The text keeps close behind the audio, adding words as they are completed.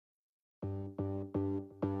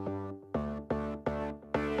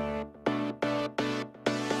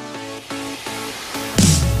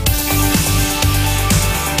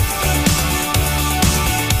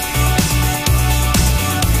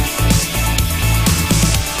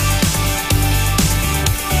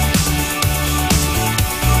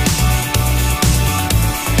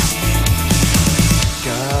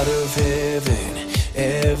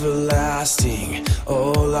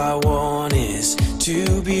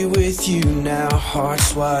to be with you now.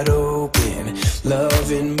 Hearts wide open,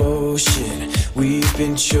 love in motion. We've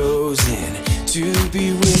been chosen to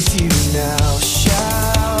be with you now.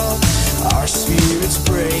 Shout, our spirits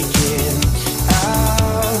breaking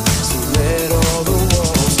out. So let all the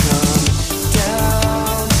walls come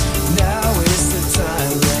down. Now is the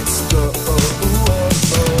time, let's go.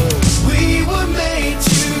 We were made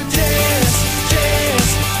to dance,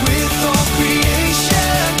 dance with all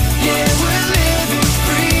creation. Yeah, we're living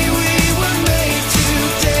free. We were made to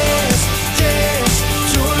dance, dance,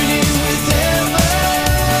 joining with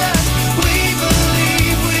heaven. We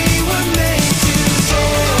believe we were made to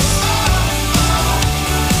dance.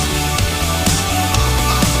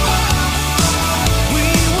 We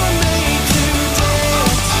were made to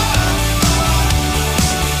dance.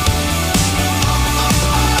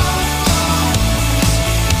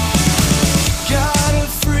 God of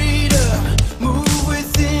freedom, move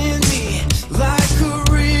within me like a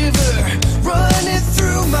river, running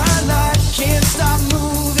through my life. Can't stop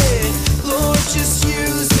moving, Lord, just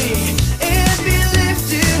use me and be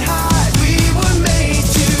lifted high. We were made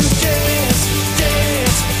to dance,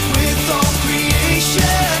 dance with all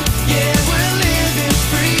creation. Yeah, we're living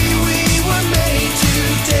free. We were made to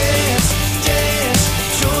dance, dance,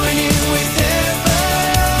 joining with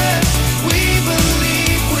heaven. We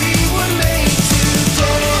believe we were made to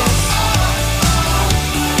dance.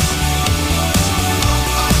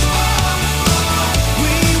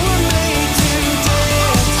 We were made to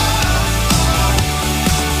dance.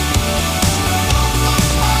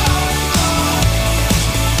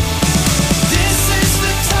 This is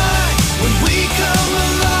the time when we come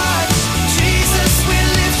alive. Jesus, we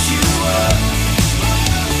lift you up.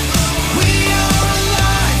 We are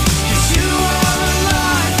alive, 'cause you are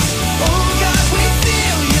alive. Oh God, we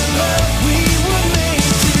feel your love. We were made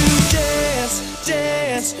to dance,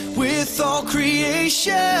 dance with all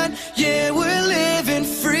creation. Yeah, we're living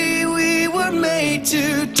free. We were made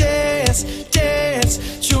to dance, dance,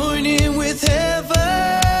 joining with heaven.